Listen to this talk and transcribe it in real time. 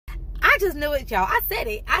just knew it, y'all. I said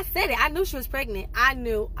it. I knew she was pregnant. I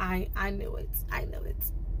knew it. I knew it.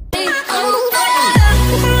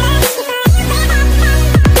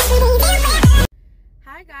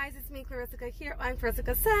 Hi guys, it's me, Clarissa, here on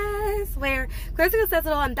Claressicasays, where Clarissa says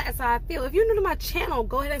it all, and that's how I feel. If you're new to my channel,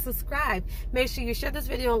 go ahead and subscribe. Make sure you share this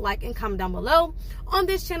video, like, and comment down below. On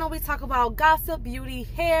this channel, we talk about gossip, beauty,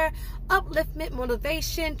 hair, upliftment,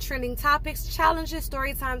 motivation, trending topics, challenges,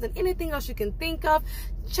 story times, and anything else you can think of.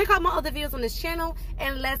 Check out my other videos on this channel,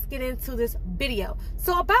 and let's get into this video.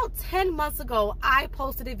 So about 10 months ago, I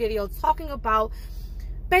posted a video talking about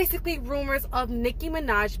basically rumors of Nicki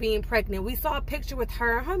Minaj being pregnant. We saw a picture with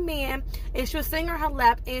her and her man, and she was sitting on her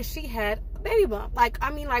lap, and she had a baby bump. Like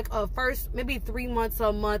a first maybe 3 months or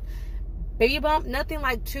a month baby bump. Nothing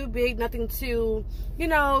like too big, nothing too,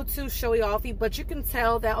 too showy offy, but you can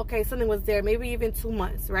tell that, okay, something was there. Maybe even 2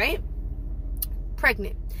 months, right?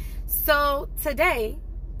 Pregnant. So today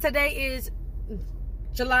is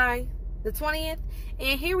July the 20th,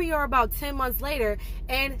 and here we are about 10 months later,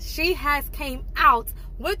 and she has came out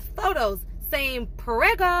with photos saying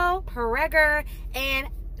Perego, and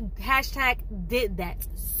hashtag did that.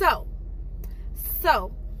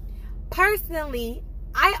 So personally,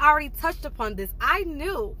 I already touched upon this. I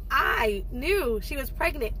knew she was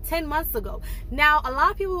pregnant 10 months ago. Now, a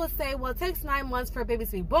lot of people will say, well, it takes 9 months for a baby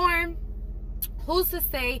to be born. Who's to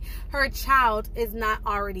say her child is not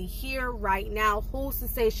already here right now? Who's to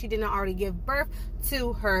say she didn't already give birth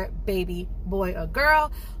to her baby boy or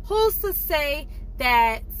girl? Who's to say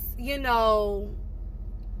that,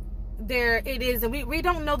 there it is, and we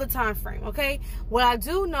don't know the time frame, okay? What I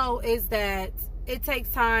do know is that it takes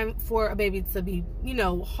time for a baby to be,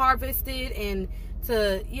 harvested and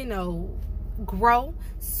to, grow.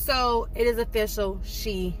 So it is official,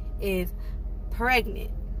 she is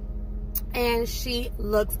pregnant. And she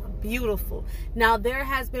looks beautiful. Now, there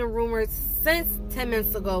has been rumors since 10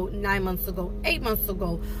 months ago, 9 months ago, 8 months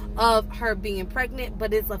ago of her being pregnant,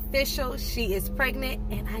 but it's official. She is pregnant,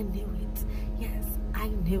 and I knew it. Yes, I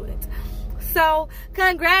knew it. So,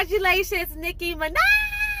 congratulations, Nicki Minaj.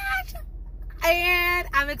 And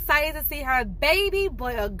I'm excited to see her baby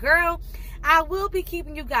boy or girl. I will be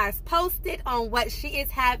keeping you guys posted on what she is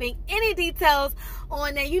having. Any details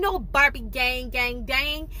on that, Barbie gang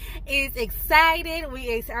is excited.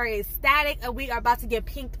 We are ecstatic, and we are about to get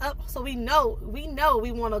pinked up. So we know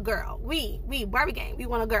we want a girl. We Barbie gang, we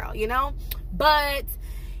want a girl, But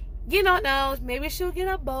you don't know, maybe she'll get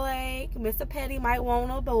a boy. Mr. Petty might want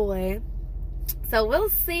a boy. So we'll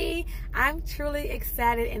see. I'm truly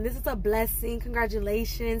excited, and this is a blessing.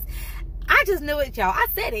 Congratulations. I just knew it, y'all. I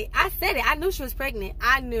said it. I knew she was pregnant.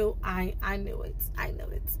 I knew it.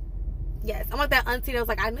 Yes, I'm like that auntie that was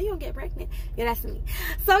like, I knew you don't get pregnant. Yeah, that's me.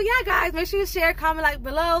 So yeah, guys, make sure you share, comment, like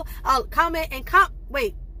below.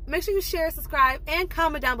 Make sure you share, subscribe, and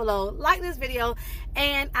comment down below. Like this video,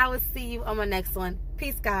 and I will see you on my next one.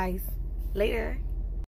 Peace, guys. Later.